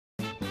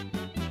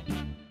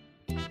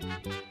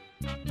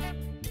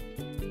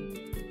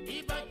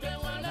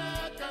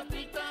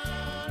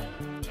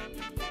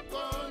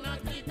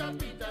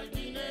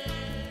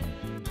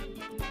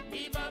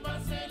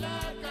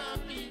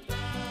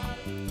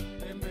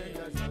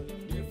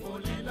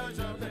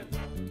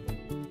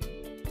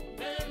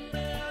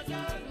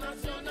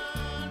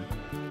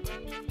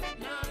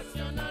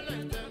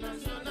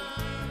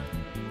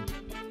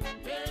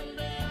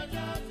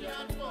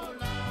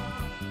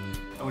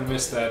I'm going to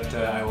miss that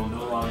I will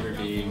no longer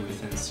be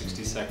within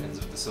 60 seconds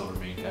of the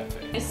Silvermane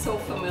Cafe. It's so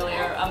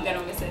familiar, I'm going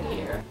to miss it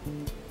here.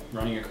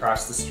 Running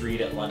across the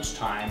street at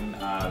lunchtime,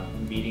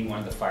 meeting one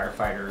of the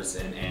firefighters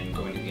and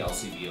going to the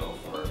LCBO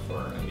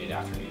for a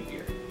mid-afternoon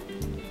beer.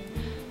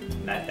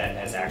 And that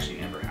has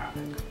actually never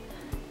happened.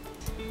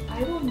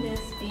 I will miss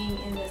being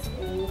in this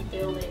old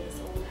building, this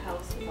old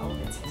house with all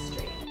of its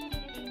history.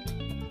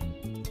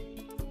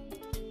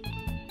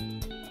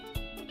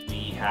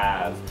 We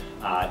have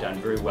done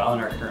very well in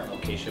our current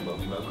location, but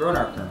we've outgrown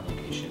our current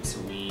location, so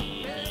we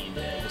need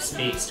the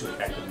space to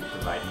effectively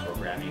provide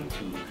programming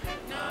to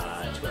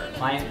our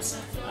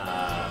clients.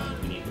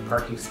 We need the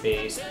parking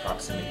space, the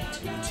proximity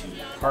to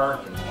the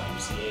park and the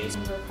YMCA's.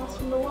 We're across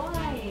from the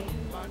Y.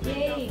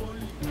 Yay!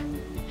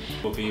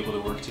 We'll be able to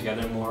work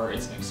together more.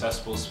 It's an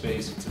accessible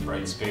space, it's a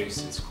bright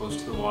space, it's close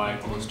to the Y,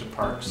 close to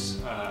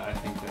parks. I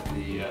think that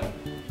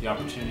the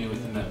opportunity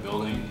within that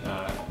building,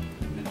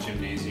 the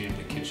gymnasium,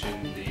 the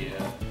kitchen,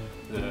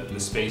 the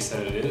space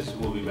that it is,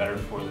 will be better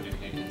for the New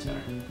Canadian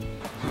Centre.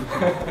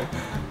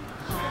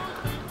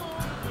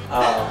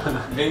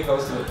 Being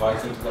close to the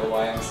parks and to the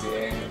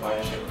YMCA and the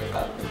partnership with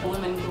that.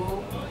 Women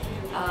group,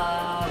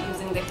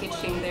 using the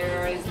kitchen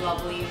there is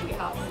lovely. We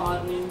have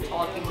fun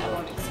talking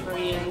about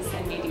experience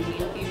and meeting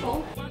new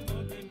people.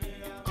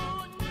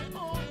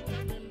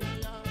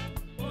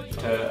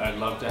 I'd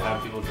love to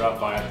have people drop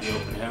by at the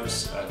open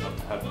house. I'd love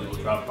to have people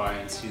drop by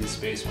and see the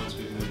space once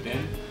we've moved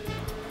in.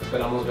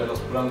 Esperamos verlos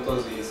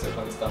prontos y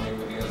sepan que están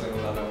bienvenidos en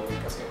una nueva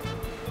ubicación.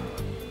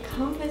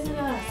 Come visit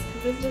us.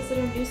 Come visit us at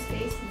our new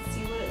space and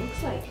see what it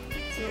looks like.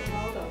 See what we're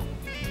all about.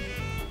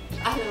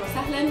 أهلا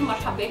وسهلا،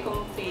 مرحبا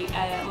بكم في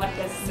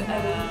مركز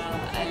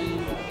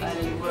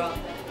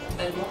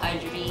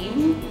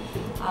المهاجرين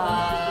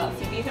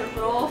في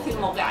بيتربرو في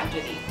الموقع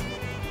الجديد.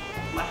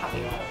 مرحبا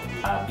بكم.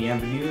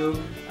 Bienvenue,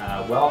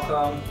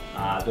 welcome.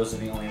 Those are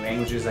the only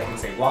languages I can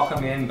say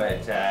welcome in,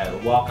 but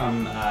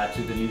welcome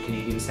to the New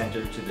Canadian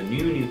Centre, to the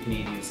new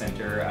Canadian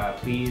Centre.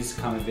 Please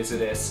come and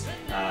visit us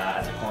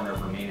at the corner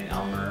of Romaine and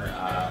Elmer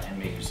and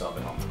make yourself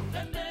at home.